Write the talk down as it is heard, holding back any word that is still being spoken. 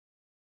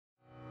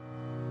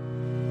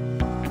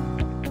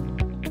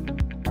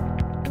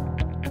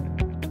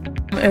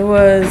It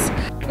was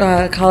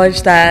a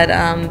college that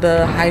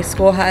the high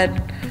school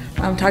had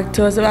talked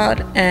to us about,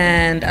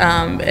 and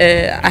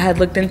I had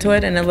looked into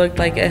it, and it looked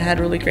like it had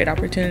really great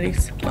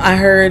opportunities. I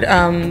heard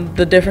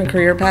the different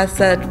career paths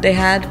that they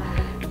had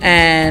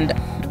and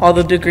all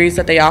the degrees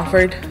that they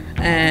offered,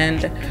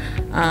 and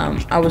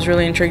I was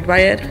really intrigued by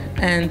it.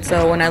 And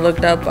so when I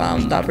looked up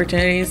the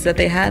opportunities that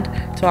they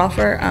had to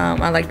offer,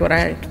 I liked what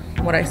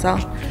I saw.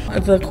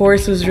 The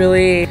course was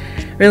really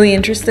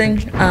interesting.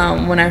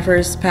 When I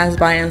first passed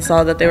by and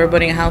saw that they were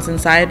putting a house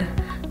inside,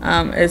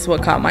 is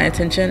what caught my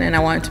attention, and I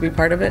wanted to be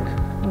part of it.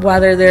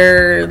 Whether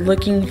they're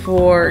looking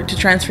to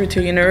transfer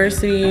to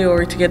university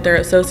or to get their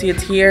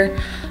associates here,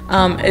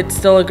 it's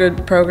still a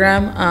good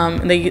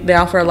program. They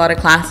offer a lot of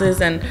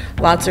classes, and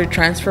lots are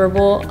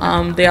transferable.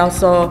 They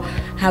also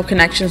have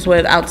connections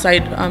with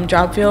outside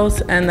job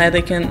fields, and that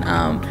they can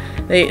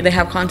they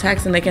have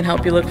contacts, and they can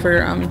help you look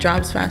for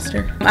jobs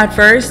faster. At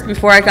first,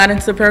 before I got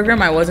into the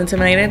program, I was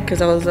intimidated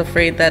because I was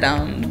afraid that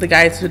the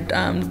guys would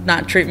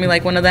not treat me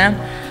like one of them.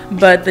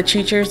 But the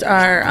teachers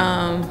are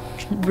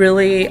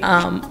really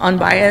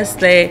unbiased.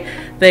 They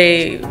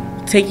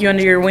take you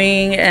under your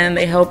wing, and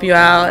they help you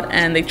out,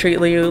 and they treat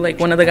you like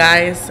one of the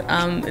guys.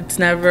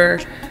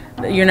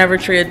 You're never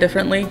treated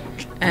differently,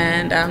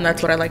 and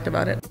that's what I liked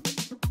about it.